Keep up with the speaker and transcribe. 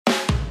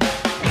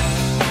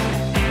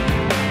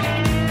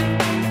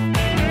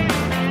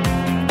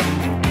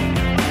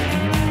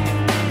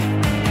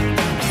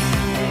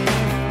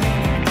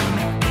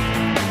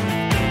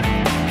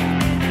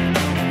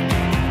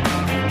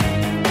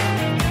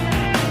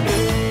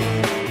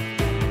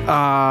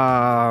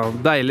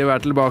Deilig å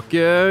være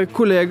tilbake.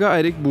 Kollega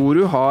Eirik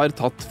Boru har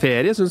tatt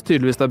ferie, synes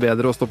tydeligvis det er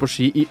bedre å stå på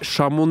ski i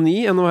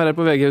Chamonix enn å være her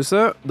på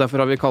VG-huset.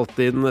 Derfor har vi kalt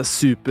inn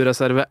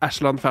superreserve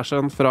Ashland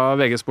Fashion fra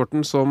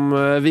VG-sporten som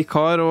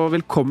vikar, og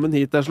velkommen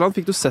hit, Ashland.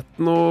 Fikk du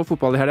sett noe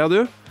fotball i helga,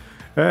 du?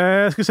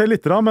 Jeg skulle se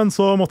litt, men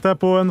så måtte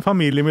jeg på en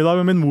familiemiddag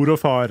med min mor og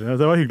far.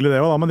 Det var hyggelig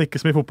det, men ikke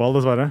så mye fotball,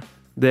 dessverre.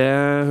 Det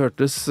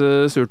hørtes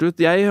surt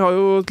ut. Jeg har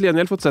jo til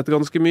gjengjeld fått sett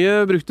ganske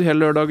mye. Brukte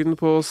hele lørdagen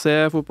på å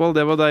se fotball,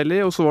 det var deilig.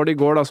 Og så var det i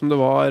går da, som det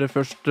var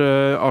først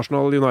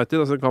Arsenal United,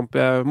 altså en kamp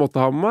jeg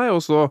måtte ha med meg. Og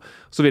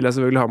så ville jeg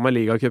selvfølgelig ha med meg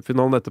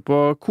Liga-cupfinalen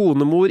etterpå.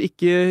 Konemor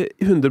ikke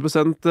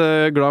 100%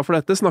 glad for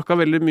dette. Snakket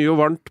veldig mye og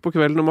varmt på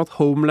kvelden om at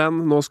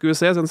Homeland nå skulle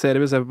vi se. Så en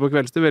serie vi ser på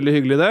kveldstid. Veldig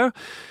hyggelig det.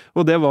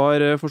 Og det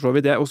var for så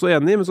vidt jeg også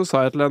enig i, men så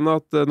sa jeg til henne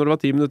at når det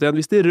var 10 minutter igjen,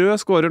 hvis de røde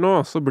skårer nå,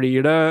 så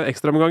blir det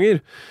ekstraomganger.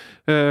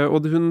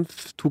 Og hun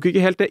tok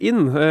ikke helt det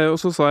inn, og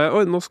så sa jeg,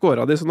 oi, nå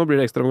skåret de, så nå blir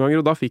det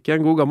ekstraomganger, og da fikk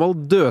jeg en god gammel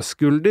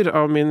dødskulder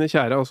av min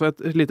kjære, altså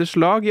et lite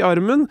slag i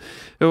armen,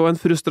 og en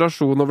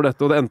frustrasjon over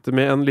dette, og det endte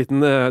med en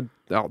liten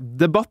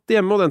debatt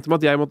hjemme, og det endte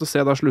med at jeg måtte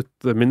se da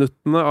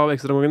sluttminuttene av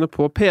ekstraomgangene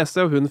på PC,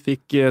 og hun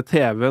fikk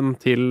TV-en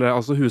til,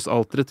 altså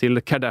husalteret til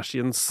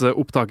Kardashians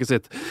opptaket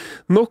sitt.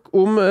 Nok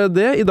om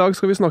det. I dag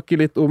skal vi snakke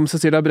litt om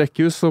Cecilia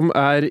Brækhus som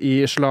er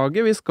i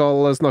slaget. Vi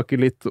skal snakke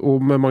litt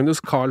om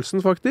Magnus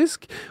Carlsen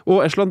faktisk.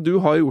 Og Ashland,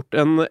 du har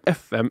gjort en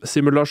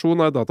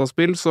FM-simulasjon av et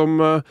dataspill som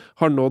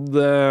har nådd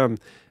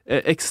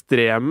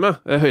ekstreme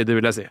høyder,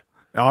 vil jeg si.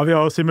 Ja, vi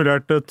har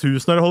simulert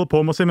 1000 år, holdt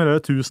på med å simulere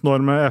 1000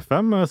 år med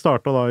FM.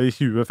 Startet da i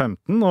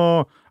 2015,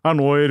 og er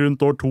nå i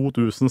rundt år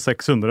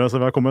 2600, så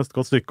vi har kommet et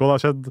godt stykke, og det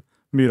har skjedd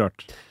mye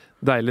rart.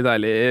 Deilig,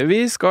 deilig. Vi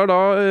skal da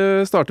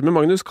starte med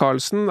Magnus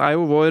Carlsen, er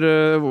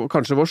jo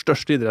kanskje vår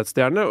største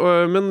idrettsstjerne,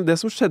 men det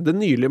som skjedde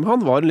nylig med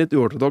han var en litt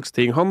uortodoks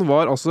ting. Han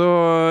var altså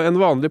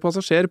en vanlig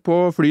passasjer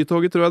på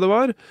flytoget, tror jeg det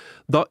var,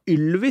 da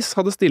Ylvis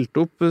hadde stilt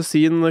opp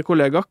sin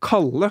kollega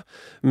Kalle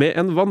med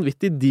en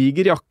vanvittig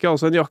diger jakke,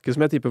 altså en jakke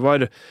som jeg tipper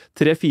var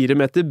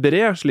 3-4 meter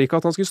bred, slik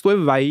at han skulle stå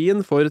i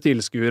veien for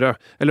tilskuere,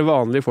 eller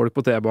vanlige folk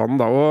på T-banen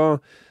da,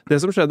 og det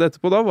som skjedde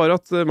etterpå da var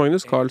at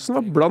Magnus Carlsen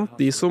var blant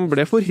de som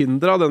ble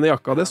forhindret av denne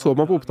jakka. Det så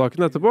man på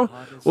opptakene etterpå.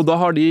 Og da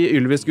har de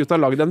Ylvis-gutta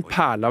laget en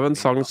perle av en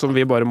sang som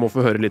vi bare må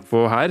få høre litt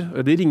på her.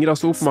 De ringer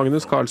altså opp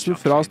Magnus Carlsen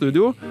fra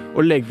studio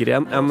og legger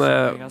igjen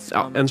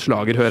en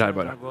slager. Hør her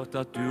bare.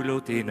 At du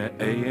lot dine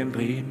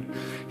øyenbryn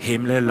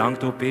himle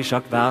langt opp i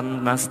sjakkverden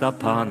mest av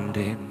pannen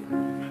din.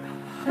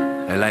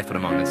 Jeg er lei for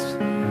det, Magnus.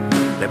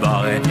 Det er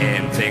bare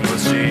en ting å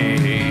si.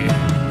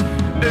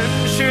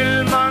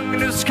 Unnskyld,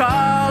 Magnus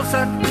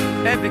Carlsen,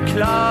 jeg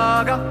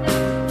beklager.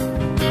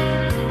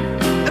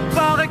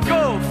 Bare gå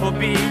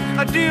forbi,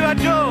 at du har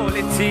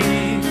dårlig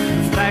tid.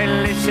 Feil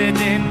ikke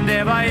din,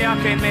 det var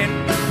jakken min.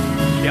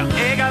 Ja,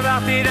 jeg har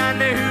vært i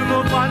denne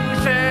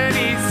humorbransjen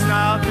i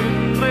snart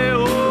 100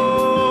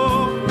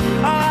 år.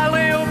 Har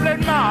aldri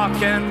opplevd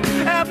maken,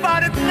 jeg har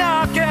badet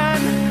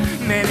naken.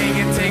 Men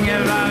ingenting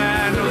er verre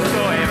enn å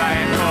stå i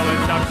veien for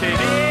en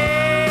saksini.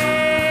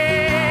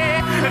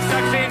 En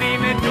saksini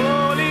med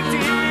dårlig tid.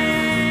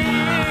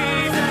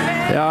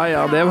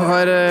 Ja, det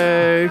var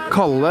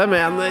Kalle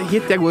med en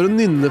hit. Jeg går og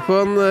nynner på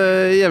en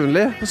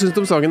jevnlig. Hva synes du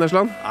om sangen,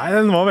 Ashland? Nei,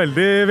 den var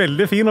veldig,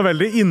 veldig fin og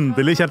veldig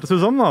inderlig kjentes ut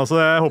som, så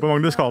jeg håper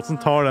Magnus Carlsen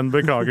tar den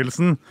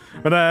beklagelsen.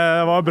 Men det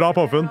var bra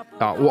påfunn.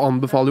 Ja, og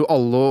anbefaler jo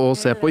alle å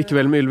se på I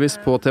kveld med Ylvis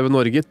på TV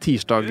Norge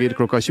tirsdager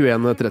klokka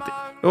 21:30.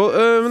 Og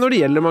når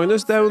det gjelder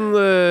Magnus,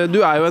 du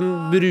er jo en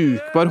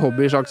brukbar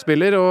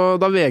hobbysjakkspiller,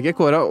 og da VG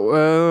kåret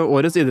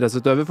årets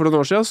idrettsutøver for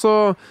noen år siden,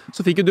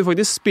 så fikk jo du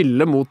faktisk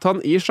spille mot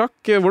han I sjakk.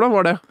 Hvordan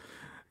var det?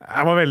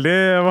 Jeg var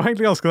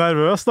egentlig ganske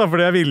nervøs,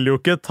 fordi jeg ville jo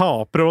ikke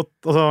tape.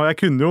 Altså, jeg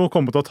kunne jo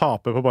komme til å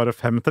tape på bare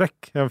 5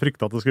 trekk. Jeg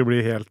fryktet at det skulle bli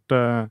helt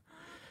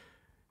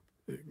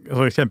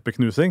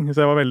kjempeknusing,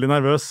 så jeg var veldig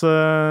nervøs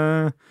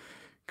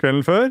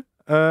kvelden før.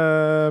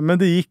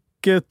 Men det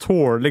gikk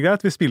tålelig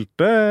greit. Vi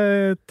spilte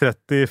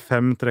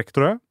 35 trekk,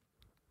 tror jeg.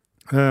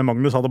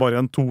 Magnus hadde bare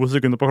igjen 2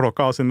 sekunder på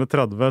klokka av sine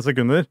 30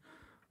 sekunder.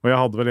 Og jeg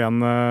hadde vel igjen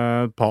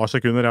et par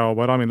sekunder, jeg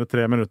bare av mine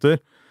 3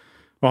 minutter.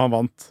 Og han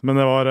vant. Men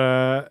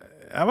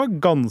jeg var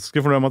ganske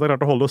fornøyd med at jeg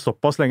klarte å holde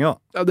såpass lenge,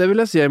 da. Ja, det vil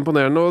jeg si er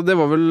imponerende, og det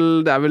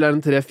er vel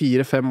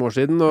 3-4-5 år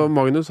siden, og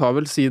Magnus har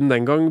vel siden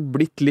den gang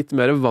blitt litt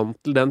mer vant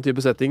til den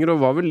type settinger,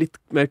 og var vel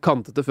litt mer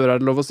kantete før, er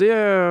det lov å si.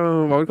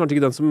 Var vel kanskje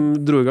ikke den som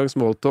dro I gang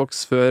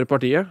smalltalks før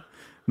partiet?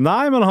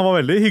 Nei, men han var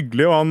veldig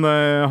hyggelig, og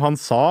han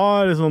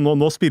sa liksom,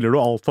 nå spiller du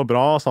alt for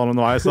bra, sa han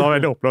underveis. Det var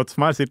veldig opplevd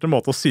for meg. Sikkert en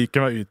måte å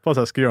psyke meg ut på,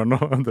 så jeg skulle gjøre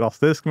noe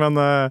drastisk, men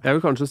Jeg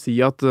vil kanskje si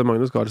at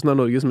Magnus Carlsen er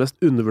Norges mest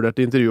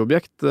undervurderte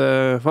intervjuobjekt.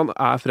 For han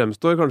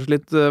fremstår kanskje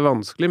litt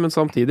vanskelig, men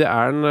samtidig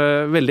er han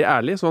veldig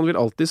ærlig, så han vil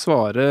alltid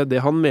svare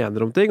det han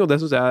mener om ting, og det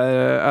synes jeg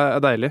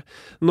er deilig.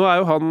 Nå er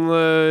jo han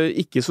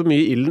ikke så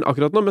mye I ilden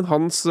akkurat nå, men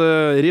hans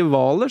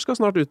rivaler skal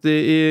snart ut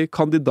I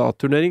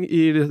kandidatturnering,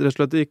 rett og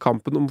slett I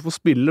kampen om å få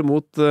spille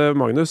mot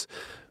Magnus.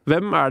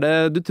 Hvem er det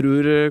du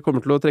tror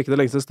kommer til å trekke det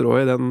lengste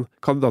strået I den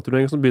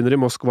kandidatturneringen som begynner I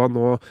Moskva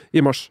nå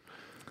I mars?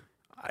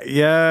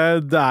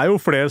 Det jo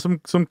flere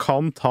som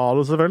kan ta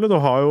det, selvfølgelig. Du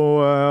har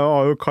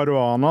jo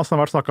Caruana, som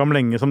har vært snakket om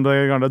lenge som det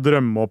gamle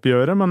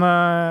drømmeoppgjøret, men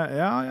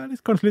jeg har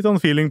kanskje litt sånn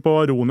feeling på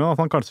Aronian,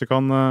 at han kanskje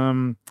kan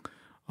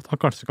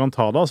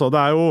ta det. Altså.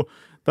 Det jo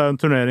en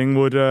turnering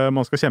hvor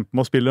man skal kjempe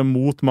med å spille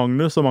mot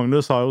Magnus, og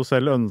Magnus har jo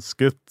selv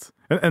ønsket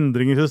en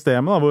endring i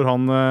systemet, da, hvor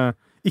han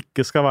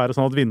ikke skal være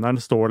sånn at vinneren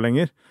står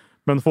lenger.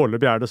 Men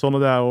foreløpig det sånn,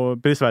 og det jo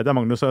prisverdig at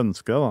Magnus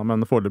ønsker det, da.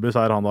 Men foreløpig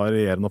så han da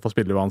regjerende å få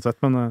spille uansett.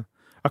 Men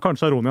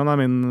kanskje Aronian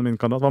min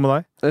kandidat. Hva med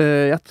deg?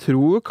 Jeg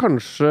tror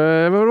kanskje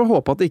jeg vil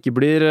håpe at det ikke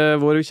blir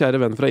vår kjære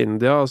venn fra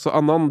India. Altså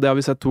Anand, det har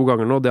vi sett 2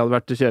 ganger nå, det hadde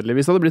vært kjedelig.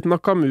 Hvis det hadde blitt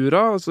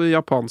Nakamura, altså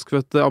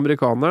japanskfødte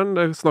amerikaneren,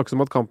 det snakkes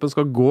om at kampen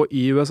skal gå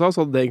i USA,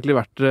 så hadde det egentlig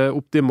vært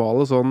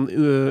optimale sånn.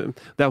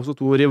 Det også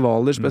 2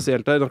 rivaler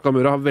spesielt der.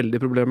 Nakamura har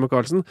veldig problemer med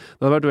Carlsen.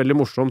 Det hadde vært veldig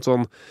morsomt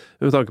sånn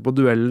med tanke på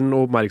duellen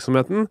og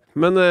oppmerksomheten.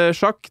 Men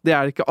sjakk, det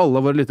ikke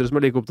alle av våre lyttere som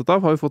like opptatt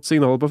av, har vi fått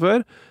signaler på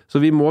før, så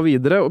vi må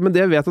videre. Men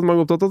det jeg vet at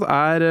mange er opptatt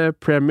av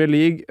Premier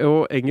League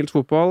og engelsk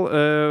fotball,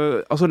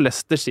 altså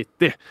Leicester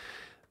City.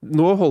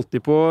 Nå holdt de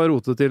på å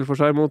rote til for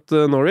seg mot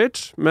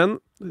Norwich, men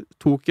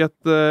tok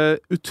et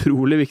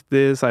utrolig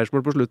viktig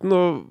seiersmål på slutten,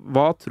 og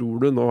hva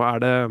tror du nå?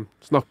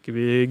 Snakker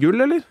vi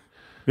gull, eller?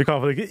 Vi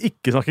kan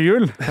ikke snakke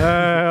gull,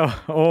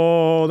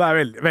 og det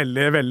veldig,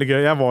 veldig, veldig gøy.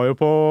 Jeg var jo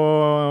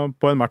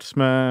på en match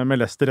med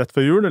Leicester rett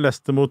før jul,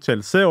 Leicester mot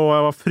Chelsea, og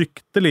jeg var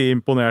fryktelig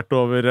imponert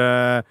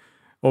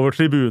over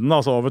tribunen,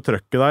 altså over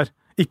trøkket der.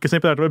 Ikke så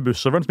imponert over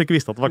bussjåføren som ikke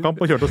visste at det var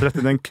kamp, og kjørte oss rett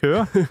inn I en kø.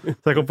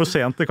 Så jeg kom for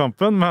sent til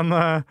kampen,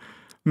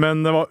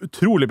 men det var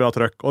utrolig bra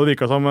trøkk. Og det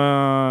virket som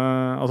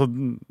altså,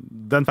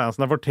 den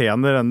fansen der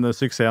fortjener den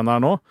suksessen her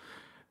nå.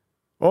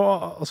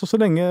 Og altså, så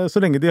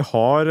lenge de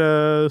har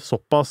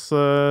såpass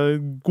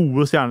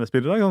gode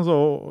stjernespillere,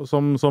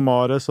 som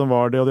Mahrez, som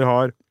Vardy, og de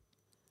har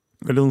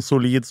veldig sånn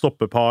solid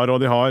stoppepar,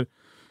 og de har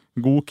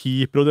god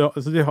keeper,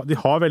 og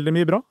de har veldig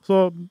mye bra.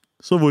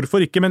 Så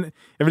hvorfor ikke? Men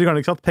jeg vil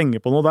gjerne ikke satt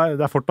penger på noe.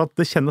 Det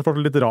kjennes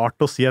fortsatt litt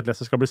rart å si at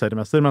Leicester skal bli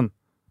seriemester, men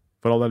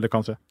for all del, det kan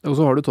skje. Og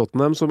så har du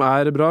Tottenham, som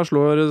bra,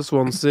 slår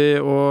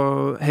Swansea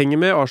og henger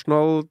med.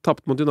 Arsenal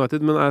tappte mot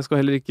United, men jeg skal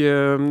heller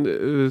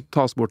ikke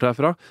tas bort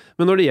herfra.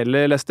 Men når det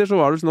gjelder Leicester, så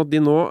var det sånn at de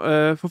nå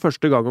for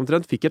første gang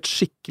omtrent fikk et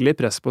skikkelig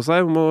press på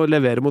seg om å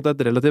levere mot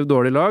et relativt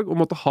dårlig lag,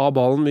 og måtte ha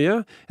ballen mye.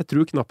 Jeg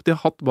tror knapt de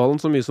har hatt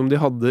ballen så mye som de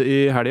hadde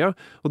I helga,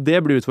 og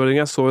det blir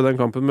utfordringen jeg så I den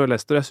kampen med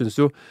Leicester. Jeg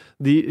synes jo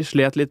de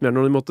slet litt mer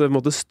når de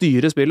måtte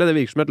styre spillet. Det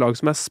virker som et lag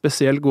som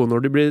spesielt gode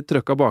når de blir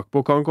trøkket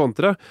bakpå og kan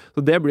kontre,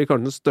 så det blir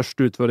kanskje den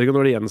største utfordringen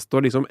når det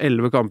gjenstår liksom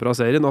 11 kamper av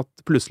serien,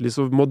 at plutselig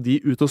så må de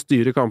ut og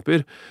styre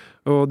kamper,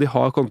 og de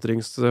har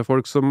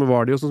kontringsfolk som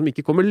var de, og som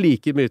ikke kommer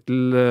like mye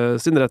til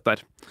sin rett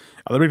der.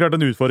 Ja, det blir klart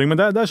en utfordring, men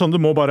det sånn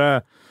de må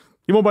bare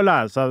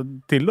lære seg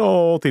til det,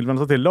 og tilvenne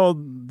seg til det,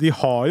 og de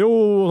har jo,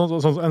 en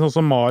sånn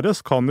som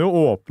Mahrez kan jo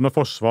åpne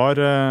forsvar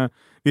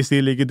hvis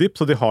de ligger dypt,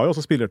 så de har jo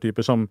også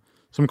spillertyper som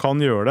kan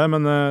gjøre det,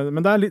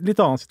 men det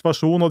litt annen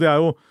situasjon, og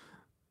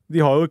de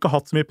har jo ikke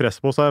hatt så mye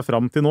press på seg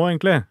frem til nå,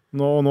 egentlig.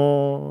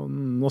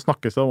 Nå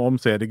snakkes det om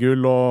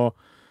seriegull,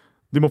 og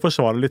de må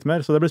forsvare litt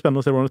mer, så det blir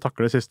spennende å se hvordan de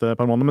takler de siste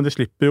par månedene, men de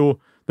slipper jo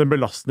den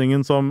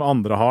belastningen som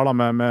andre har da,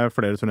 med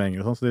flere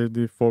turneringer, og sånn, så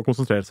de får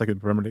konsentrere seg kun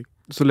på Premier League.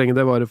 Så lenge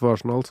det varer for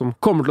Arsenal, som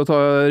kommer til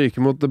å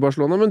ryke mot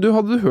Barcelona. Men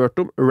hadde du hørt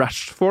om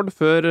Rashford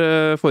før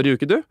forrige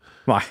uke, du?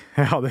 Nei,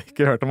 jeg hadde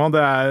ikke hørt om han.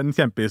 Det en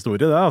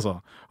kjempehistorie, det, altså.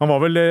 Han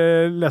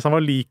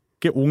var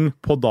like ung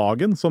på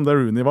dagen som det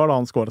Rooney var da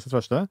han skåret sitt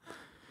første.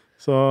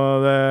 Så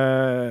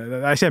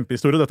det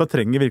kjempehistorie. Dette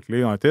trenger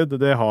virkelig United.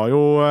 Det har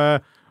jo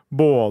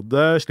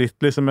både slitt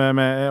liksom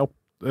med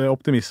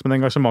optimismen,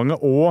 engasjementet,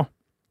 og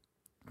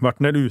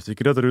vært en del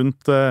usikkerhet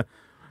rundt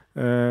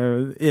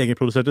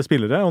egenproduserte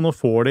spillere, og nå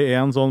får de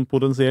en sånn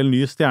potensiell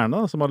ny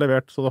stjerne som har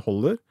levert så det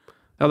holder.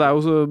 Ja, det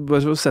jo så,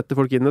 bare for å sette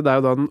folk inn i det,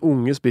 jo da den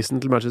unge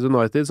spissen til Manchester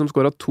United som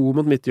skåret 2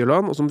 mot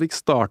Midtjylland, og som fikk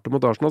starte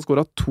mot Arsenal,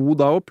 skåret 2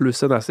 da og pluss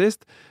en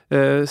assist,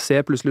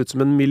 ser plutselig ut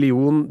som $1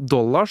 million,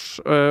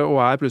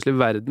 og plutselig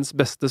verdens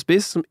beste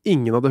spiss, som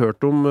ingen hadde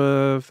hørt om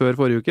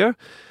før forrige uke.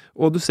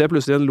 Og du ser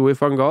plutselig en Louis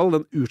van Gaal,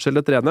 den utskjelte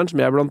treneren, som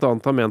jeg blant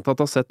annet har ment at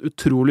har sett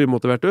utrolig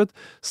umotivert ut,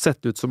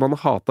 sett ut som han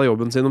hatet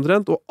jobben sin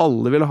omtrent, og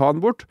alle ville ha han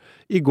bort.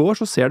 I går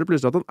så ser du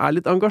plutselig at han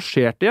litt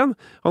engasjert igjen.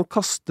 Han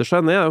kaster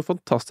seg ned, jo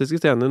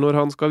fantastiske scener når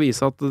han skal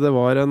vise at det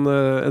var en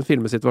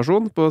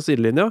filmesituasjon på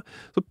sidelinja.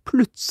 Så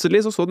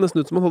plutselig så det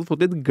nesten ut som han hadde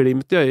fått litt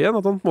glimt I øyet,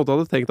 at han på en måte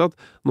hadde tenkt at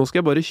nå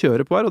skal jeg bare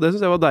kjøre på her, og det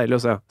synes jeg var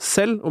deilig å se.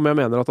 Selv om jeg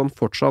mener at han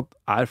fortsatt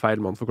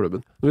feil mann for klubben.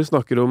 Når vi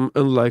snakker om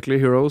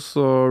unlikely heroes,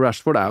 og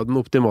Rashford jo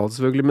den optimale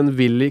selvfølgelig, men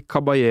Willy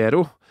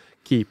Caballero,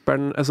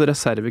 keeperen, altså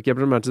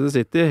reservekeeperen fra Manchester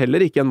City,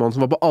 heller ikke en mann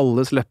som var på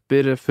alles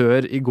lepper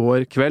før I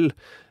går kveld,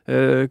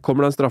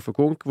 kommer det en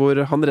straffekonk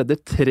hvor han redder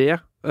 3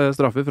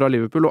 straffer fra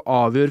Liverpool og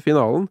avgjør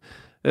finalen.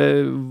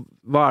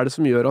 Hva det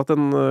som gjør at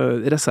en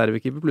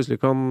reservekeeper plutselig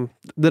kan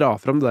dra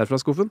fram det der fra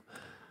skuffen?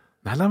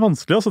 Nei, det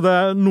vanskelig, altså.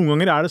 Noen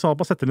ganger det sånn at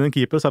man setter inn en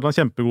keeper, så han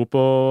kjempegod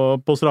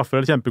på straffer,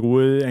 eller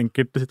kjempegod I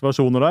enkelte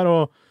situasjoner der,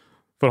 og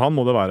For han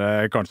må det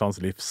være kanskje hans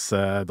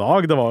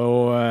livsdag. Det var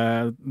jo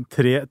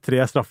tre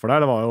straffer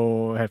der, det var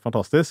jo helt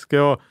fantastisk.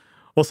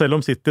 Og selv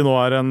om City nå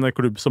er en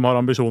klubb som har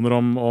ambisjoner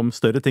om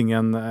større ting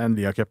enn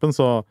Liga-cupen,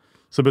 så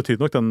betyr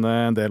nok den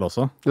en del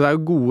også. Det er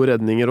jo gode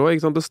redninger også,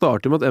 ikke sant? Det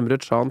starter med at Emre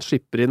Can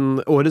skipper inn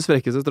årets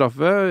frekkeste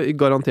straffe,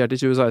 garantert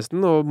i 2016,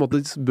 og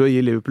måtte bør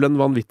gi Liverpool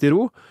en vanvittig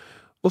ro.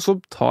 Og så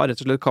tar rett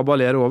og slett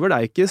Caballero over. Det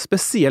er ikke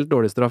spesielt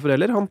dårlige straffer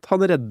heller.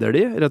 Han redder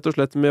de, rett og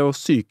slett med å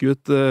syke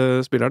ut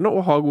spillerne,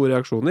 og ha gode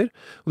reaksjoner.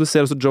 Og du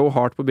ser også Joe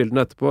Hart på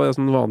bildene etterpå,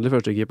 som den vanlige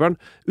førstekeeperen.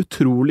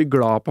 Utrolig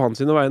glad på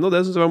hans sine vegne, og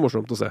det synes jeg var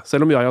morsomt å se.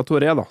 Selv om Yaya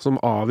Touré, da,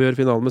 som avgjør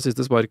finalen med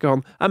siste sparket,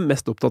 han er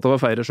mest opptatt av å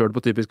feire selv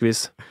på typisk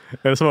vis.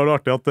 Så var det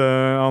artig at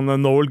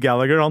Noel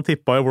Gallagher, han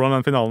tippet jo hvordan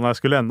den finalen her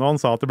skulle ende, og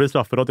han sa at det blir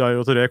straffer at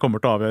Yaya Touré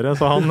kommer til å avgjøre,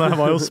 så han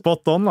var jo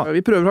spot on, da.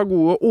 Vi prøver å ha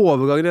gode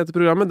overganger i dette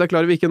programmet, det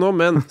klarer vi ikke nå,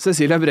 men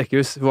Cecilia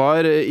Brækhus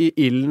var i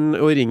ilden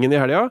og ringen i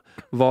helga,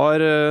 var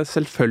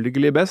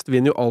selvfølgelig best,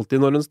 vinner jo alltid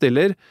når hun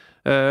stiller,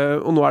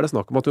 og nå er det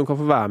snakk om at hun kan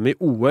få være med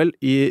i OL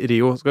i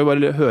Rio. Skal vi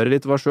bare høre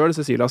litt hva selv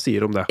Cecilia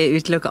sier om det?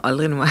 Jeg utelukker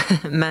aldri noe,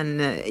 men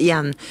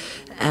igjen,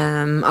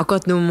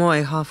 akkurat nå må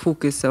jeg ha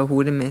fokus og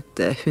hodet mitt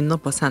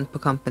 100%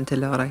 på kampen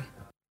til lørdag.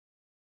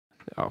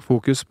 Ja,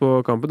 fokus på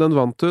kampen, den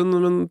vant hun,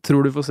 men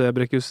tror du får se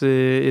Brækhus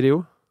i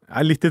Rio?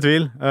 Jeg er litt i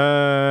tvil.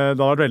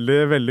 Det har vært veldig,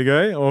 veldig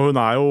gøy, og hun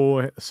er jo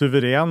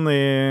suveren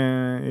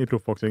i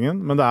proffboksingen,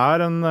 men det er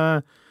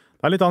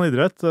litt annen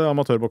idrett,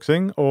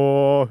 amatørboksing,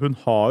 og hun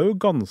har jo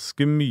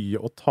ganske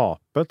mye å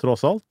tape,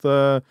 tross alt.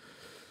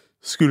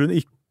 Skulle hun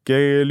ikke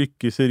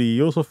lykkes i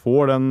Rio, så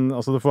får det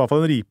får i hvert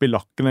fall en ripe i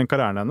lakken den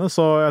karrieren hennes,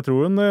 så jeg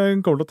tror hun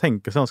kommer til å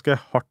tenke seg ganske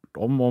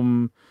hardt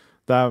om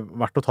det er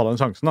verdt å ta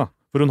den sjansen, da.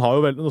 For hun har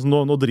jo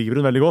nå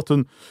driver hun veldig godt.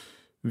 Hun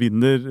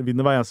vinner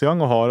hver eneste gang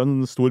og har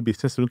en stor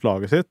business rundt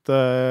laget sitt,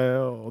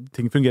 og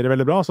ting fungerer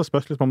veldig bra, så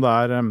spørs liksom om det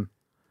er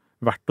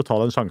verdt å ta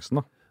den sjansen,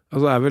 da.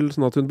 Altså det er vel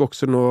sånn at hun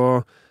bokser nå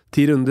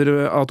 10 runder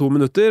av 2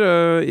 minutter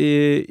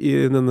i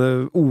denne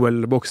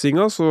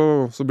OL-boksinga,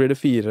 så blir det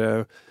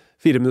 4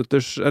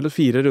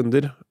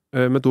 runder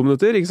med 2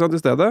 minutter, ikke sant, i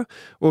stedet,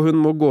 og hun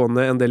må gå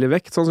ned en del i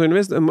vekt,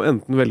 sannsynligvis. Hun må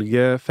enten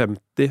velge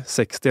 50,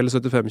 60 eller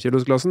 75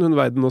 kilosklassen. Hun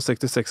veide nå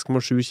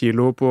 66,7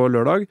 kilo på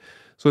lørdag,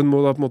 så hun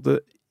må da på en måte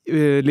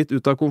litt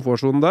ut av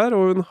komfortsonen der,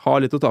 og hun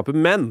har litt å tape,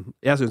 men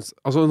jeg synes,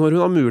 altså når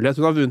hun har mulighet,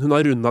 hun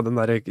har rundet den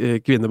der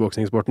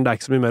kvinneboksingssporten, det er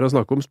ikke så mye mer å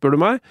snakke om, spør du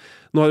meg.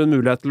 Nå har hun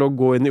mulighet til å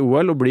gå inn i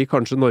OL og bli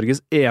kanskje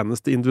Norges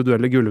eneste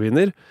individuelle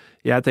gullvinner.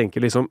 Jeg tenker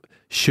liksom,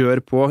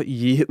 kjør på,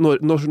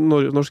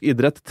 norsk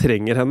idrett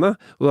trenger henne,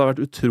 og det har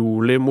vært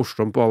utrolig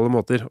morsomt på alle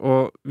måter,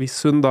 og hvis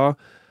hun da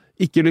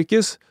ikke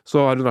lykkes,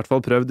 så har hun i hvert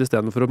fall prøvd i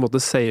stedet for å på en måte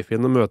safe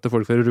inn og møte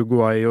folk fra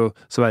Uruguay og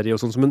Sverige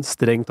og sånn som hun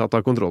strengt tatt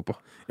har kontroll på.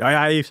 Ja,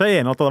 jeg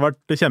er enig at det hadde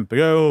vært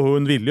kjempegøy, og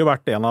hun ville jo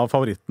vært en av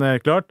favorittene,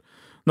 helt klart.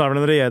 Nå er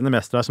vel en regjerende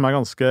mester her som er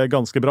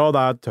ganske bra, og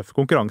det er tøff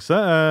konkurranse,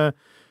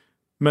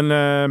 men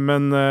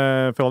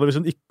for alle,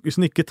 hvis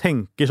hun ikke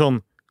tenker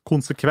sånn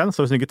konsekvens,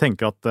 og hvis hun ikke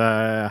tenker at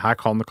her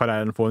kan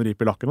karrieren få en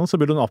ripe i lakken, så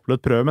burde hun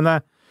absolutt prøve,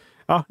 men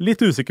litt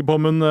usikker på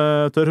om hun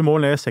tør. Hun må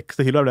ned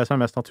 60 kilo, det som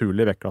er mest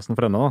naturlig i vektklassen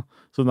for henne, da.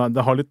 Så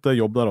det har litt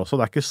jobb der også.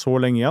 Det er ikke så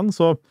lenge igjen,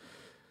 så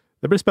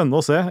det blir spennende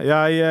å se.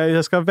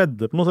 Jeg skal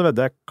vedde på noe, så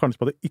vedder jeg kanskje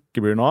på at det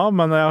ikke blir noe av,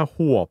 men jeg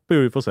håper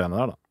jo vi får se henne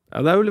der, da. Ja,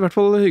 det er jo i hvert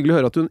fall hyggelig å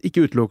høre at hun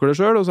ikke utelukker det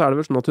selv, og så er det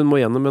vel sånn at hun må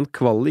gjennom en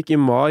kvalik i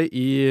mai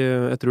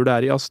jeg tror det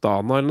er i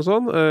Astana eller noe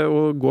sånt,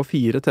 og gå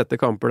 4 tette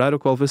kamper der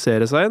og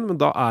kvalifisere seg inn,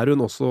 men da er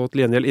hun også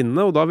til gjengjeld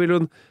inne, og da vil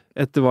hun,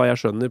 etter hva jeg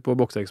skjønner på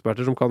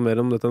bokseeksperter som kan mer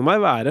om dette enn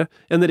meg, være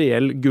en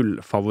reell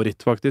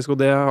gullfavoritt faktisk,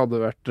 og det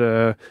hadde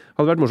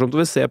vært morsomt.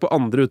 Og vi ser på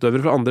andre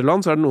utøvere fra andre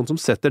land, så er det noen som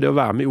setter det å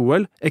være med i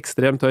OL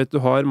ekstremt høyt.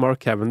 Du har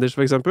Mark Cavendish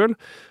for eksempel.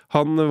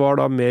 Han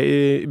var da med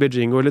i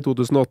Beijing-OL i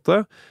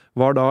 2008,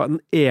 var da den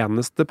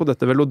eneste på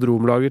dette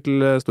velodromlaget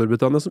til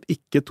Storbritannia som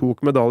ikke tok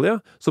medalje,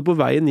 så på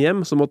veien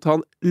hjem så måtte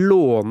han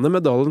låne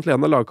medaljen til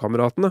en av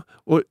lagkameratene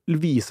og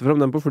vise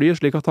frem den på flyet,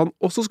 slik at han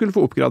også skulle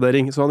få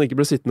oppgradering, så han ikke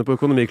ble sittende på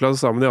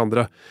økonomiklasse sammen med de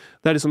andre.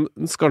 Det er liksom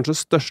den kanskje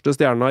største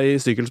stjerna i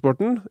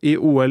sykkelsporten. I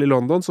OL i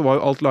London så var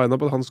jo alt linet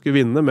på at han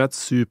skulle vinne med et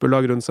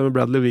superlag rundt seg med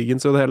Bradley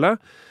Wiggins og det hele.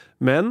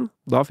 Men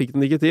da fikk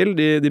den ikke til.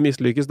 De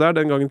mislykkes der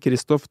den gangen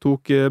Kristoff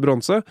tok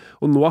bronse,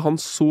 og nå er han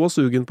så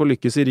sugen på å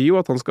lykkes i Rio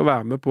at han skal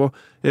være med på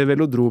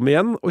velodrom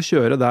igjen og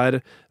kjøre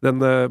der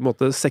den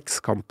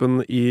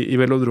sekskampen i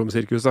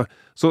velodromsirkuset.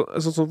 Så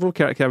sånn for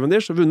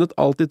Cavendish, vunnet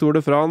alt i Tour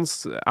de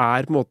France,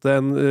 er på en måte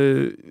en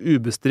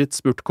ubestridt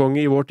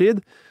spurtkonge i vår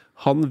tid.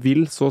 Han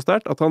vil så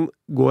sterkt at han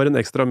går en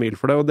ekstra mil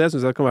for det, og det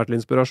synes jeg kan være til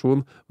inspirasjon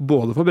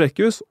både for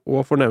Brækhus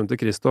og for nevnte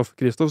Kristoff.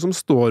 Kristoff som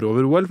står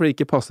over OL, for det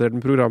ikke passer den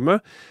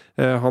programmet.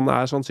 Han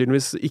er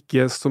sannsynligvis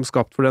ikke som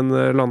skapt for den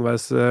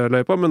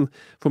landeveisløypa, men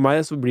for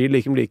meg så blir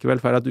det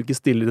likevel feil at du ikke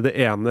stiller i det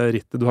ene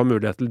rittet du har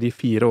mulighet til de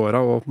 4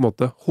 årene, og på en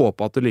måte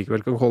håpe at du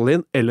likevel kan holde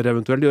inn, eller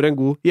eventuelt gjøre en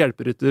god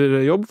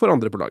hjelperytterjobb for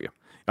andre på laget.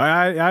 Ja,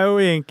 jeg er jo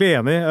egentlig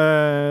enig,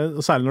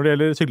 særlig når det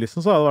gjelder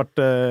syklisten, så har det vært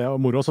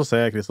moro å se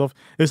Kristoff.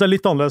 Jeg synes det er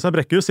litt annerledes enn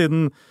Brækhus,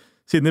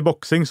 siden i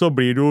boksing så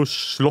blir du jo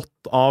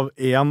slått av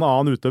en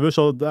annen utøver,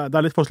 så det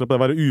er litt forskjell på det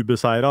å være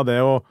ubeseiret,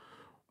 det å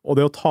Og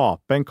det å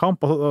tape en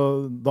kamp,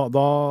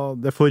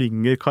 det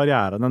forringer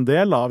karrieren en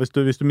del. Da.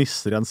 Hvis du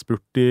mister en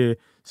spurt i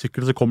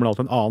sykkel, så kommer det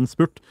alltid en annen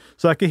spurt.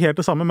 Så det er ikke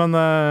helt det samme, men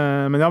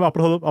ja,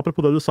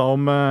 apropos det du sa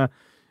om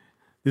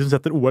de som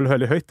setter OL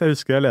veldig høyt. Jeg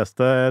husker jeg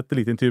leste et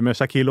lite intervju med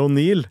Shaquille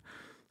O'Neal,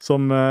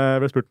 som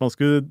ble spurt om han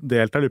skulle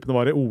delta i løpet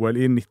var i OL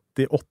i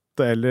 98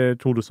 eller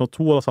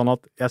 2002, og da sa han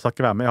at jeg skal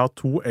ikke være med, jeg har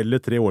 2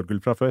 eller 3 OL-gull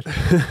fra før.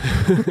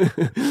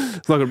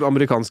 Snakker om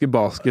amerikanske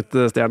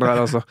basketstjerner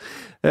her, altså.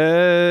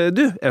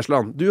 Du,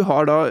 Esland, du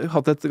har da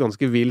hatt et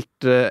ganske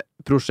vilt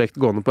prosjekt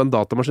gående på en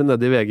datamaskin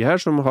nede i VG her,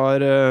 som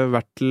har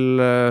vært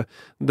til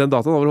den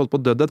dataen har holdt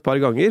på dødd et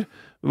par ganger.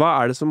 Hva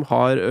er det som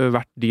har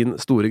vært din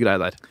store greie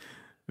der?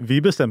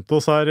 Vi bestemte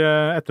oss her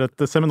etter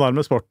et seminar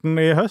med sporten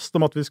i høst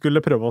om at vi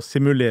skulle prøve å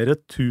simulere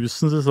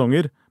 1000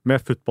 sesonger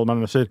med Football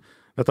Manager.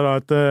 Dette er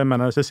et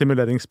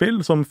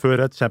manager-simuleringsspill som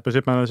før et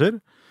Championship Manager,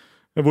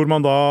 hvor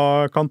man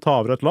da kan ta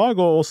over et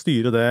lag og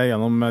styre det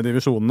gjennom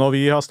divisjonene. Og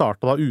vi har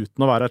startet da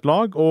uten å være et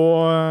lag,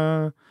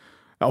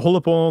 og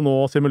holder på nå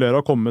å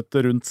simulere og kommet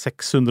rundt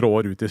 600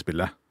 år ut i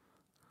spillet.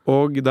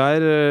 Og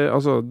der,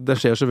 altså, det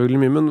skjer selvfølgelig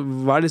mye, men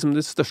hva er liksom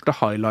de største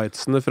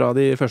highlightsene fra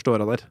de første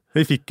årene der?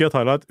 Vi fikk jo et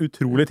highlight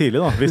utrolig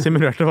tidlig da. Vi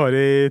simulerte bare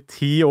i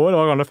 10 år,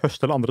 og den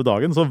første eller andre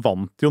dagen så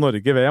vant jo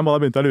Norge VM, og da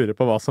begynte jeg å lure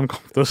på hva som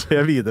kom til å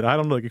skje videre her,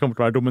 om Norge kommer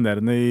til å være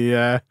dominerende i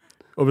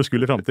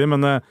overskuelig fremtid.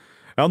 Men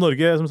ja,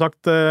 Norge, som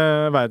sagt,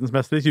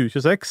 verdensmester i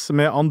 2026,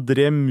 med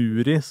André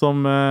Muri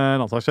som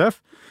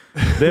landslagssjef.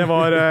 Det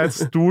var et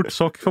stort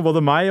sjokk for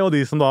både meg og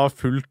de som da har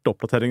fulgt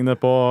oppdateringene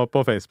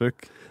på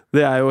Facebook.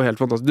 Det er jo helt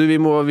fantastisk. Du, vi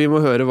må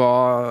høre hva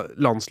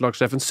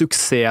landslagssjefen,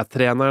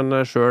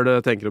 suksesstreneren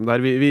selv tenker om det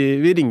her.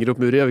 Vi ringer opp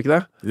Muri, gjør vi ikke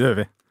det? Det gjør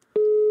vi.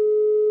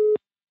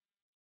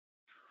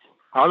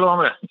 Hallo,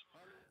 André.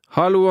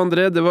 Hallo,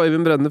 André. Det var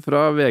Øyvind Brenne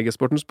fra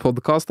VG-sportens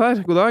podcast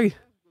her. God dag.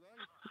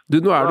 Du,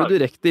 nå er du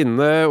direkte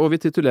inne, og vi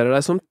titulerer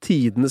deg som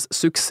tidenes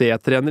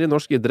suksesstrener i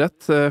norsk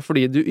idrett,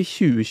 fordi du i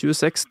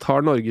 2026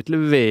 tar Norge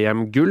til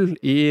VM-gull,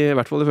 i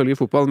hvert fall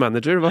ifølge Football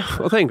Manager. Hva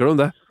tenker du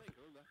om det?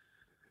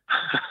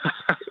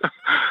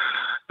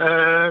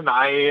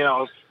 Nei,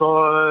 altså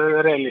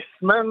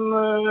realismen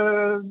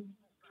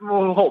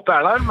håper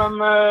jeg er der, men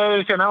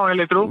kjenner jeg mange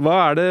litt ro. Hva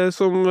er det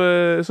som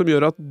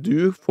gjør at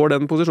du får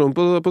den posisjonen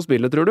på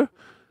spillet, tror du?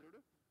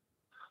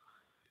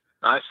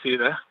 Nei, si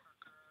det.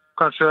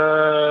 Kanskje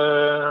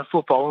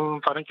fotballen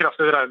tar en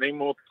kraftig dreining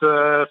mot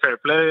fair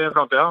play i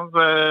fremtiden.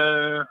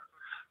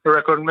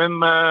 Rekorden min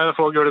med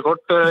få gule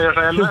kort gjør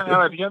seg gjeldende. Jeg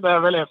vet ikke, det er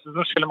vel eneste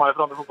som skiller meg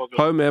fra andre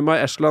fotballspillere. Har jo med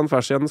meg Esland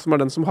Fersjen, som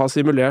er den som har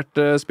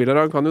simulert spiller.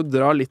 Han kan jo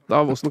dra litt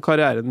av hvordan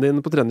karrieren din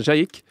på trenersida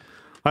gikk.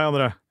 Hei,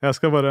 André. Jeg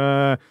skal bare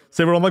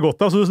se hvordan det har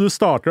gått. Altså, du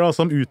starter da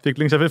som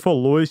utviklingssjef i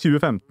Follo i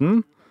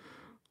 2015,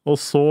 og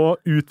så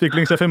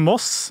utviklingssjef i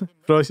Moss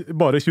fra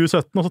bare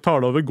 2017, og så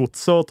tar du over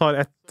Godset og tar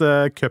et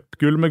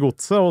cupgull med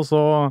Godset, og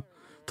så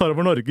tar du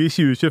over Norge i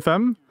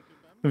 2025.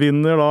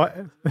 Vinner da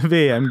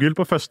VM-gull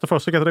på første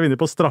forsøk etter å vinne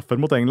på straffer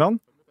mot England.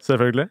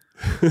 Selvfølgelig.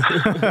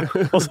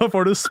 Og så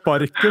får du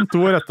sparken 2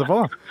 år etterpå,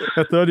 da.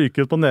 Etter å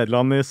ryke ut på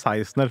Nederland i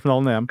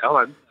 16-finalen EM. Ja,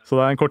 verden. Så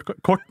det er en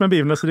kort men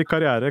begivenhetsrik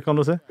karriere, kan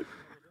du si.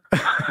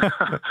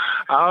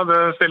 Ja, det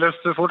stilles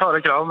fort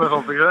harde krav med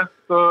sånt, ikke det?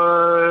 Så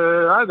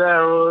nei, det er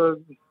jo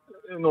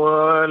noe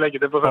å legge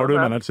til på. Har du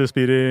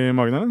managerspir i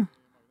magen, eller?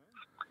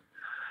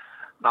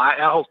 Nei,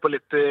 jeg holdt på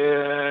litt i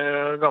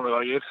gamle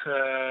dager,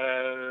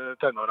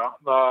 tenåra.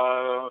 Da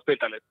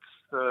spilte jeg litt.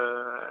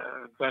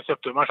 Jeg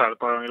kjøpte meg selv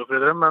et par ganger og så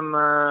videre, men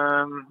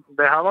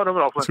det her var det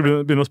bra for meg. Skal du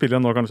begynne å spille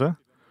igjen nå, kanskje?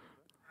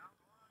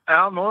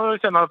 Ja, nå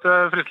kjenner jeg at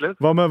jeg frister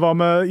litt. Hva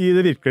med i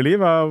det virkelige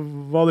liv?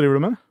 Hva driver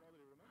du med?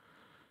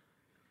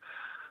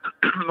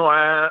 Nå er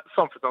jeg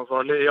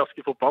samfunnsansvarlig i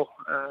Asker fotball,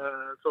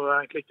 så det er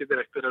egentlig ikke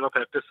direkte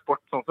relatert til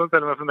sport, sånn sett,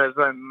 selv om jeg fremdeles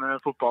er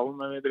innen fotballen,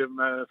 men vi driver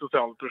med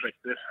sosiale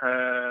prosjekter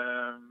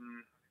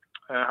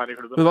her i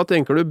klubben. Men hva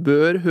tenker du,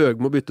 bør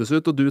Høgmo byttes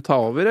ut og du ta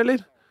over, eller?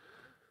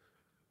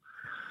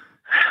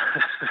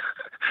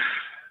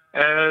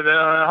 Det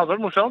hadde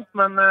vært morsomt,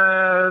 men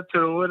jeg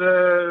tror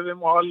vi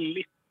må ha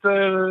litt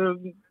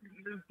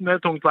med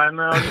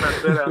tungtveiende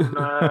argumenter enn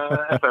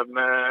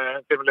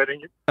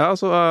FM-simuleringer. Ja,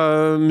 så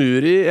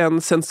Muri,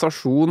 en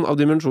sensasjon av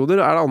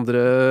dimensjoner. Er det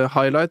andre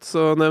highlights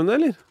å nevne,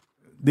 eller?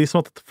 De som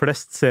har tatt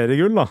flest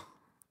seriegull, da.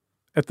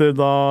 Etter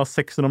da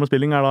 600 år med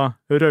spilling er da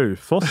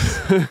Raufoss.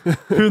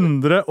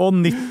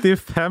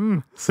 195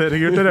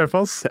 seriegull til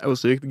Raufoss. Det er jo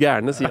sykt.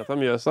 Gærne sier at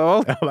de gjør seg av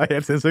alt. Ja, det er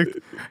helt sinnssykt.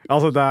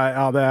 Altså, det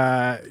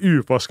er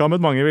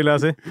uforskammet mange, vil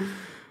jeg si.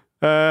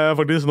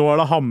 Faktisk nå er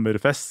det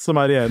Hammerfest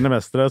som er regjerende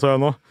mestere, så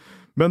jeg nå.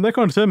 Men det er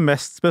kanskje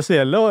mest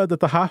spesielle, og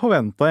dette her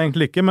forventet jeg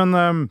egentlig ikke,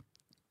 men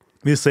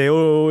vi ser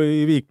jo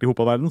i virkelig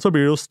fotballverden så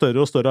blir det jo større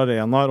og større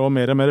arenaer og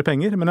mer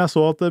penger, men jeg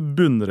så at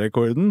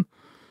bunnrekorden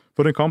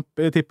for en kamp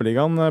i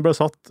Tippeligaen ble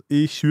satt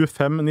i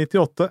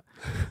 25-98.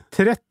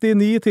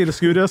 39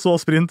 tilskuere så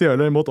sprint i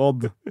Øler mot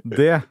Odd.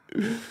 Det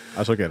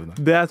sjokkerende.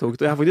 Det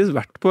tungt. Jeg har faktisk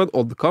vært på en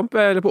Odd-kamp,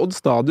 eller på Odd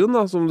Stadion,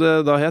 da, som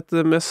det da het,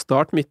 med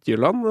Start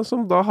Midtjylland,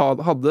 som da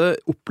hadde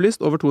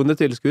opplyst over 200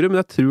 tilskuere, men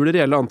jeg tror det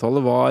reelle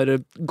antallet var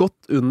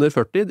godt under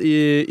 40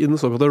 i den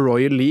såkalte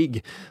Royal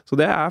League. Så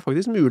det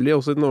faktisk mulig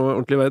også i den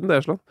ordentlige verden,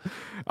 det Esland.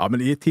 Ja,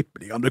 men i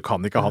Tippeligaen, du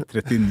kan ikke ha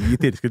 39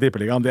 tilskuere i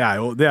Tippeligaen. Det er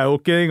jo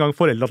ikke engang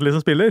foreldre til de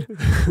som spiller.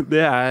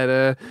 Det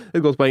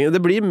et godt poeng.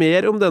 Det blir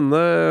mer om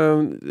denne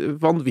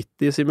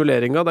vanvittige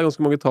simuleringa. Det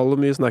ganske mange tall og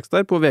mye snacks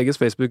der på VGs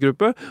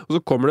Facebook-gruppe, og så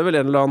kommer det vel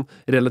en eller annen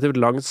relativt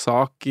lang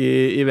sak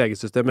i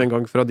VG-systemet en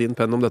gang fra din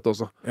penn om dette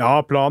også. Ja,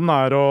 planen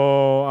er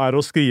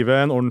å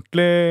skrive en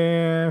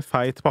ordentlig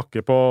feit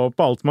pakke på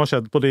alt som har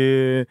skjedd på de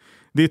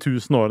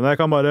 1000 årene. Jeg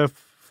kan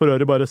for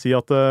øvrig bare si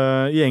at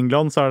i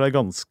England så det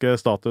ganske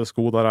status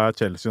quo. Der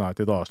Chelsea,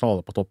 United og Arsenal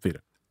alle på topp 4.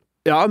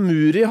 Ja,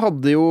 Muri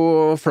hadde jo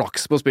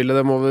flaks på spillet,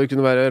 det må vel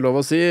kunne være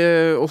lov å si.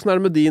 Hvordan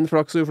det med din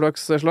flaks og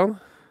uflaks, Esland?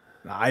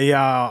 Nei,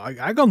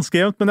 jeg ganske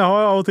jevnt, men jeg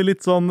har av og til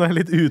litt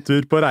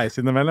utur på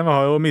reise innimellom. Jeg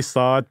har jo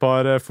mistet et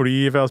par fly,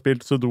 for jeg har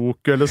spilt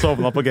sudoku eller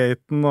sovnet på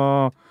gaten,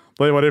 og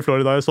da jeg var i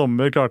Florida i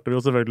sommer, klarte vi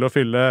jo selvfølgelig å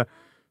fylle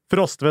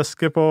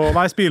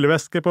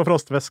spylevæske på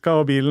frostveska,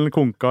 og bilen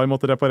konka, vi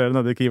måtte reparere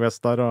nede i Key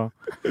West der, og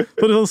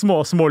så det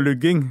sånn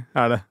smålugging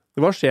det.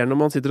 Hva skjer når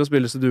man sitter og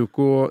spiller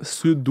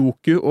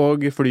sudoku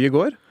og fly i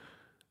går?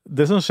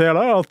 Det som skjer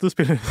da, at du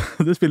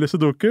spiller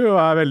sudoku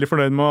og veldig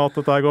fornøyd med at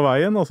dette går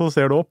veien, og så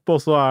ser du opp,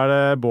 og så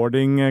det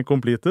boarding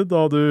completed,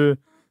 og du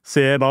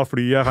ser da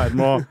flyet her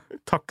med å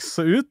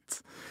takse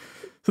ut.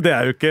 Så det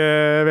jo ikke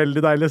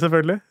veldig deilig,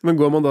 selvfølgelig. Men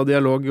går man da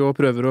dialog og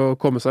prøver å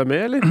komme seg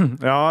med, eller?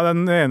 Ja,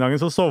 den ene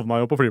gangen så sovna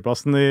jeg jo på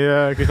flyplassen i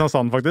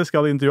Kristiansand, faktisk. Jeg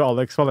hadde intervjuet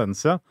Alex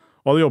Valencia,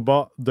 og hadde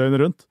jobbet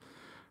døgnet rundt.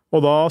 Og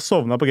da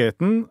sovna jeg på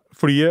gaten.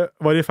 Flyet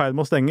var i ferd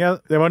med å stenge.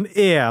 Det var den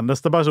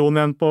eneste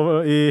personen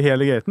igjen i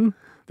hele gaten.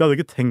 De hadde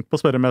ikke tenkt på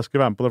å spørre om jeg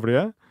skulle være med på det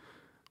flyet.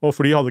 Og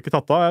flyet hadde ikke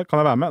tatt av. Kan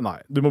jeg være med? Nei,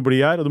 du må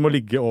bli her, og du må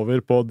ligge over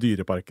på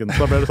dyreparken.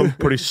 Så da ble det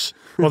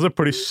sånn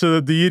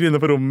plysjdyr inne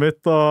på rommet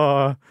mitt,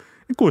 og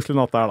en koselig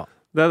natt der da.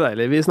 Det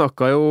deilig. Vi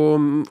snakket jo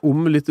om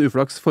litt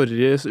uflaks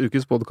forrige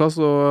ukes podcast,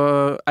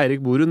 og Eirik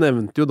Boru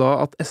nevnte jo da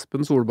at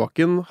Espen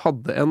Solbakken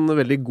hadde en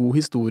veldig god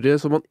historie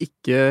som han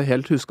ikke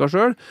helt husket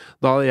selv,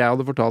 da jeg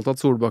hadde fortalt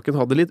at Solbakken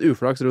hadde litt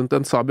uflaks rundt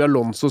en Xabi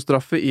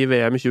Alonso-straffe i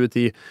VM i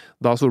 2010,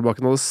 da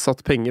Solbakken hadde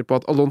satt penger på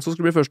at Alonso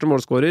skulle bli første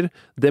målskårer.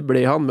 Det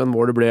ble han, men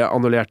målet ble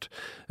annullert.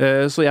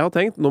 Så jeg har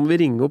tenkt, nå må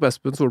vi ringe opp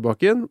Espen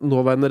Solbakken,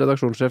 nåværende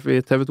redaksjonssjef i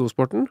TV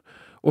 2-sporten,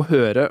 og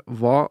høre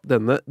hva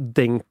denne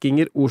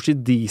Denkinger Orsi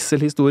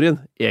Diesel-historien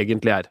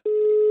egentlig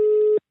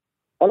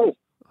Hallo.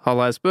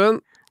 Halla, Espen.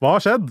 Hva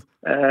har skjedd?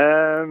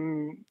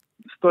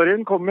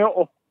 Storyen kom jo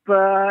opp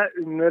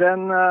under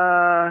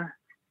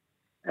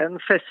en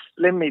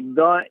festlig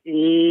middag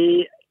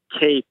i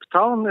Cape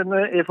Town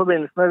i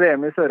forbindelse med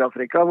VM i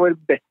Sør-Afrika, hvor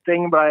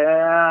betting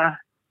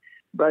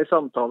ble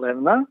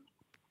samtaleevne.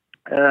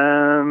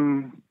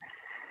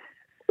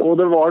 Og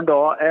det var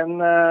da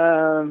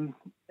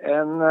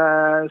en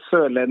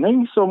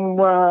sørlending som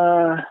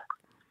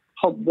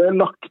hadde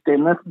lagt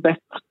inn et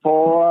bett på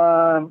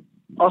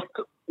at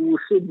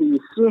Orsi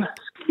Diesel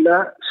skulle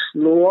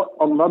slå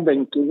Anna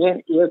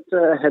Denkinger i et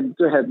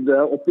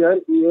head-to-head-oppgjør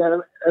i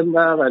en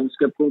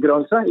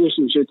verdenscupkonkurranse i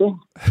skiskyting.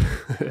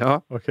 Ja,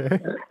 ok.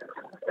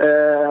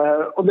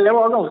 Og det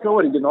var ganske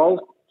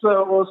originalt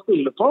å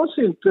spille på,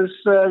 syntes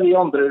vi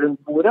andre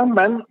rundt bordet,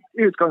 men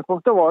i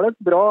utgangspunktet var det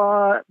et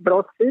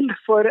bra spill,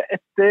 for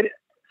etter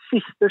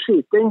siste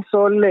skyting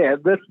så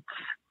ledet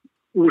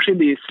Orsi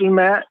Diesel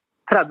med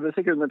 30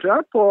 sekunder, tror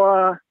jeg,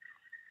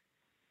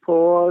 på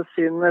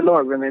sin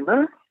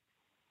lagvenninne.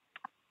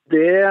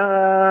 Det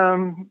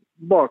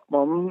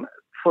bakmannen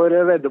for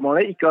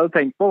veddemålet ikke hadde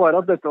tenkt på var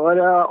at dette var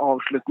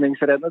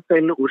avslutningsrennet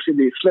til Orsi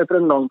Diesel etter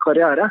en lang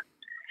karriere.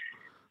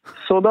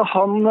 Så da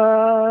han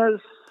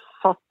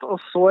satt og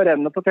så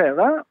rennet på TV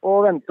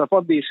og ventet på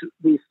at Diesel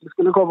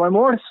skulle komme i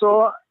mål, så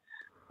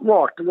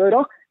varte det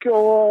rakk,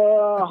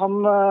 og han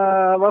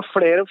var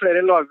flere og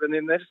flere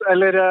lagvenninner,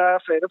 eller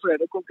flere og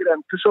flere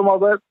konkurrenter som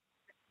hadde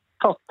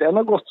tatt igjen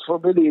og gått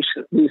forbi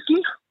Diesel.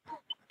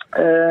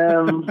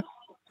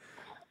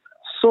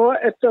 Så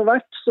etter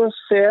hvert så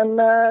ser han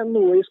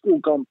noe i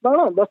skogkanten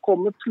her. Da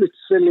kommer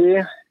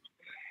plutselig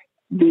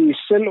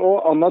Diesel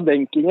og Anna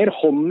Denkinger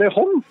hånd i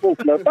hånd på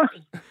oppløpet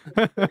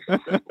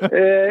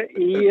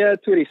i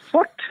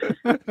turistfart.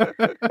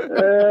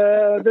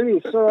 Det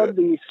viser at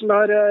Diesel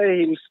har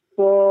hilst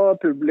på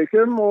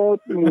publikum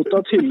og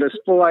mottatt hyllest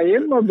på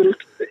veien og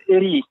brukt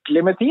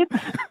rikelig med tid.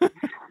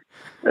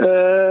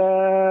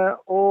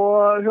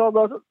 Og hun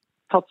hadde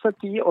tatt seg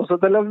tid også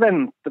til å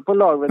vente på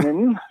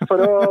lagvenninnen for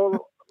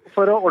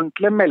å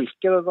ordentlig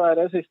melke det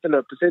der siste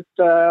løpet sitt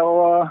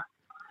og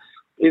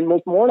inn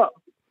mot mål da.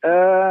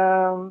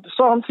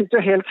 Så han sitter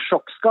jo helt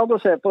sjokkskadd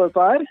og ser på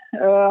dette her.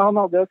 Han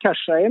hadde jo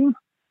cashet inn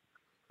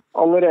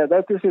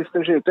allerede til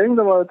siste skyting.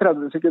 Det var jo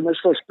 30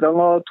 sekunders forsprang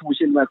og 2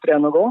 kilometer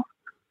igjen å gå.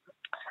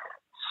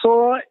 Så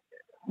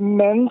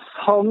mens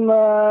han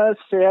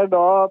ser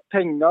da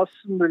penga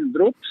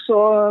smuldre opp, så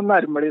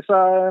nærmer de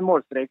seg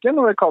målstreken,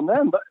 og det kan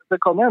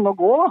jo enda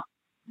gå da.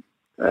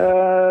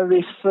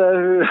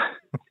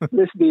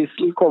 Hvis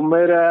Diesel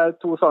kommer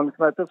 2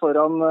 centimeter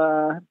foran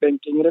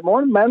Benkinger i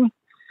mål, men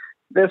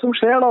det som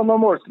skjer da når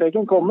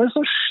målstreken kommer,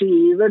 så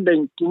skyver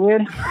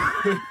Benkinger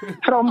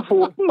fram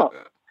foten da.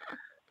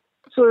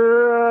 Så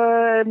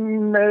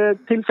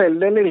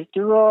tilfeldig eller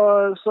ikke,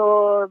 så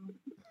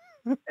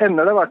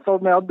ender det i hvert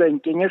fall med at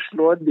Benkinger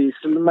slår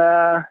Diesel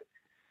med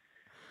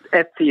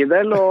 1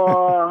 tidel,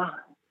 og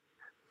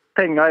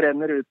penga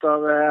renner ut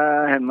av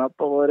hendene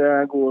på vår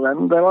gode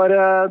venn. Det var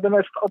det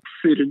mest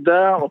absurde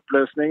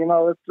oppløsningen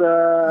av et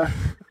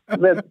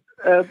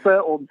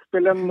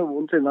oddspill jeg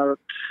noensinne har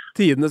hørt.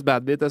 Tidenes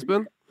badbeat,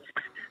 Espen?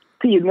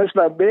 Tidenes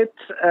badbeat.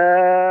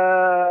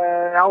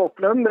 Jeg har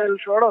opplevd en del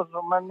selv, altså,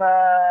 men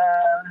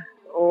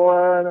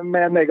og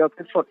med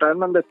negativt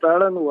fortegn, men dette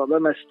det noe av det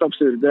mest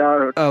absurde jeg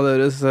har hørt. Ja, det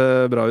høres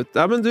bra ut.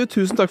 Ja, men du,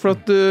 tusen takk for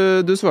at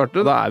du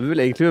svarte. Da vi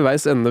vel egentlig ved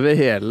veis ende ved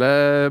hele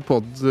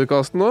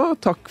podcasten nå.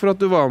 Takk for at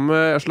du var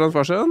med, Ersland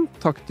Farsen.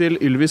 Takk til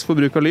Ylvis for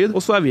bruk av lyd.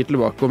 Og så vi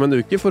tilbake om en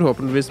uke,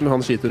 forhåpentligvis med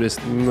han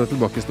skituristen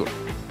tilbake i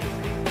stolen.